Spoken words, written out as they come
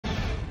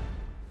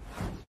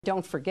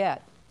Don't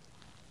forget,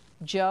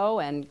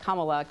 Joe and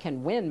Kamala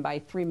can win by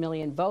 3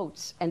 million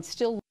votes and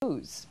still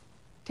lose.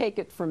 Take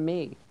it from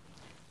me.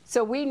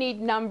 So we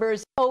need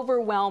numbers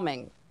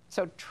overwhelming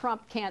so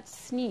Trump can't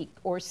sneak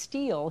or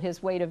steal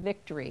his way to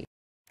victory.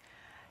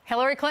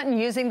 Hillary Clinton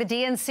using the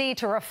DNC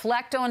to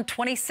reflect on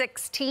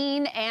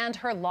 2016 and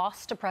her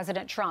loss to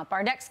President Trump.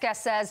 Our next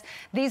guest says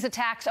these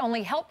attacks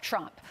only help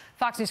Trump.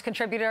 Fox News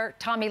contributor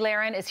Tomi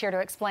Lahren is here to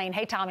explain.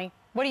 Hey, Tomi,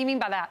 what do you mean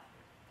by that?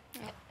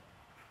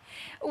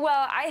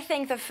 Well, I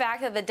think the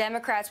fact that the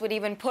Democrats would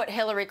even put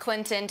Hillary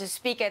Clinton to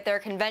speak at their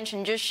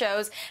convention just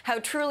shows how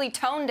truly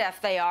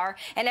tone-deaf they are.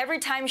 And every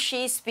time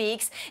she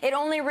speaks, it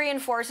only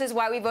reinforces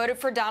why we voted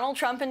for Donald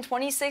Trump in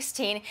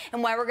 2016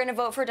 and why we're going to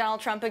vote for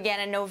Donald Trump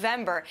again in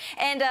November.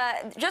 And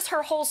just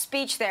her whole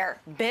speech there,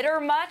 bitter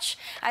much?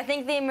 I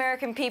think the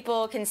American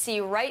people can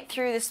see right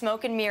through the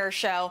smoke and mirror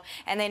show,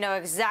 and they know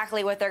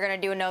exactly what they're going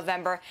to do in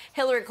November.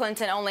 Hillary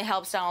Clinton only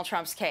helps Donald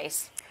Trump's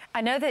case. I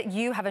know that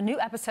you have a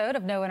new episode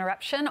of No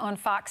Interruption on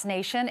Fox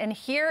Nation, and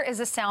here is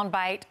a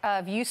soundbite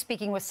of you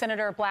speaking with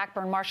Senator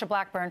Blackburn, Marsha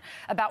Blackburn,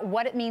 about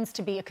what it means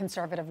to be a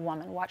conservative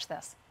woman. Watch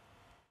this.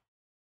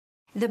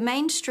 The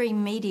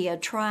mainstream media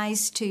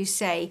tries to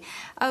say,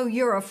 oh,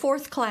 you're a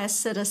fourth-class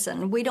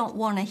citizen. We don't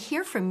want to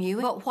hear from you.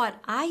 But what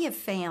I have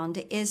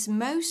found is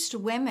most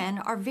women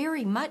are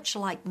very much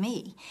like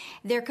me.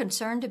 They're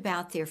concerned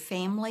about their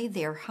family,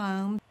 their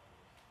home.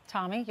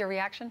 Tomi, your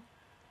reaction?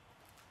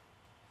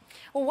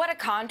 Well, what a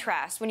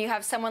contrast when you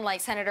have someone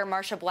like Senator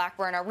Marsha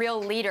Blackburn, a real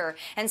leader,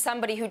 and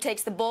somebody who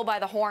takes the bull by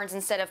the horns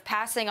instead of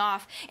passing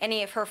off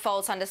any of her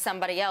faults onto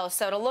somebody else.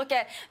 So to look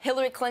at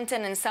Hillary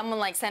Clinton and someone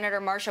like Senator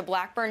Marsha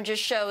Blackburn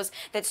just shows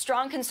that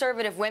strong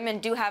conservative women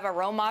do have a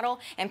role model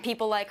and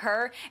people like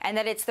her, and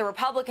that it's the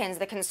Republicans,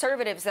 the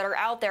conservatives that are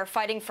out there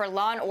fighting for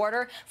law and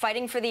order,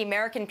 fighting for the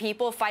American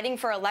people, fighting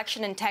for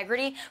election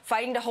integrity,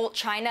 fighting to hold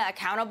China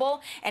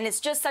accountable. And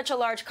it's just such a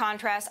large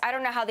contrast. I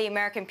don't know how the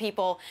American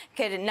people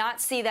could not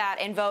see that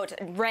and vote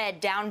red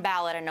down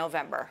ballot in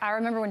November. I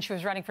remember when she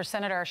was running for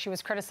senator, she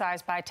was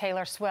criticized by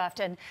Taylor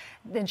Swift, and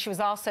then she was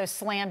also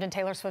slammed in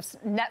Taylor Swift's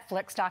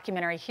Netflix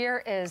documentary.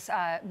 Here is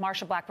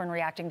Marsha Blackburn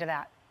reacting to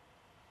that.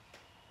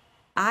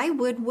 I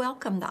would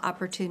welcome the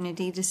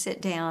opportunity to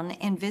sit down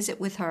and visit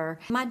with her.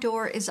 My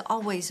door is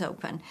always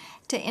open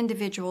to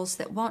individuals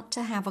that want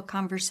to have a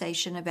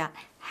conversation about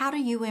how do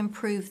you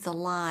improve the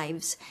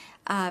lives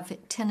of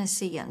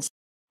Tennesseans.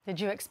 Did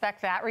you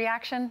expect that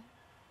reaction?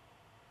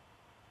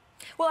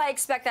 Well, I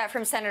expect that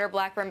from Senator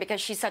Blackburn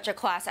because she's such a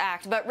class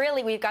act. But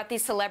really, we've got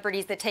these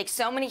celebrities that take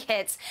so many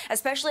hits,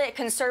 especially at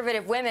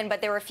conservative women,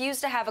 but they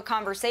refuse to have a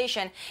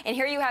conversation. And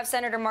here you have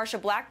Senator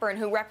Marsha Blackburn,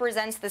 who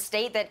represents the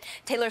state that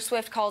Taylor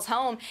Swift calls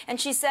home.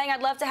 And she's saying,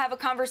 I'd love to have a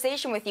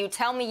conversation with you.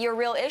 Tell me your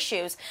real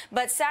issues.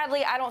 But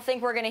sadly, I don't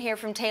think we're going to hear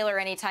from Taylor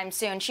anytime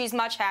soon. She's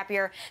much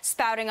happier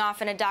spouting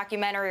off in a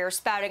documentary or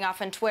spouting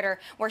off on Twitter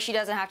where she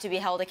doesn't have to be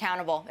held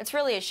accountable. It's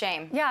really a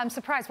shame. Yeah, I'm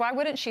surprised. Why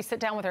wouldn't she sit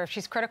down with her if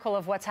she's critical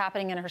of what's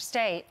happening in her state?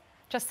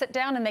 Just sit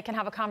down and they can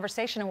have a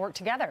conversation and work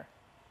together.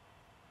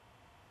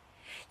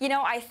 You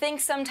know, I think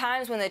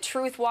sometimes when the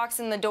truth walks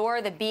in the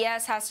door, the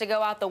BS has to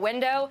go out the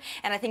window.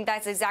 And I think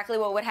that's exactly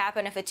what would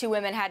happen if the two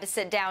women had to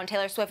sit down.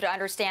 Taylor Swift to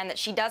understand that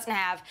she doesn't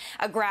have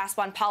a grasp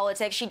on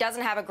politics. She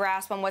doesn't have a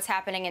grasp on what's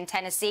happening in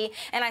Tennessee.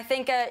 And I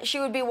think she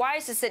would be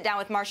wise to sit down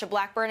with Marsha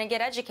Blackburn and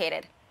get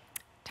educated.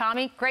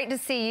 Tomi, great to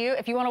see you.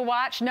 If you want to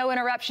watch No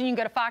Interruption, you can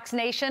go to Fox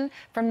Nation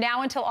from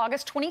now until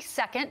August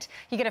 22nd.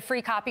 You get a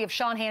free copy of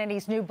Sean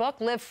Hannity's new book,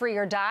 Live Free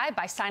or Die,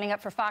 by signing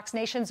up for Fox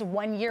Nation's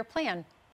one-year plan.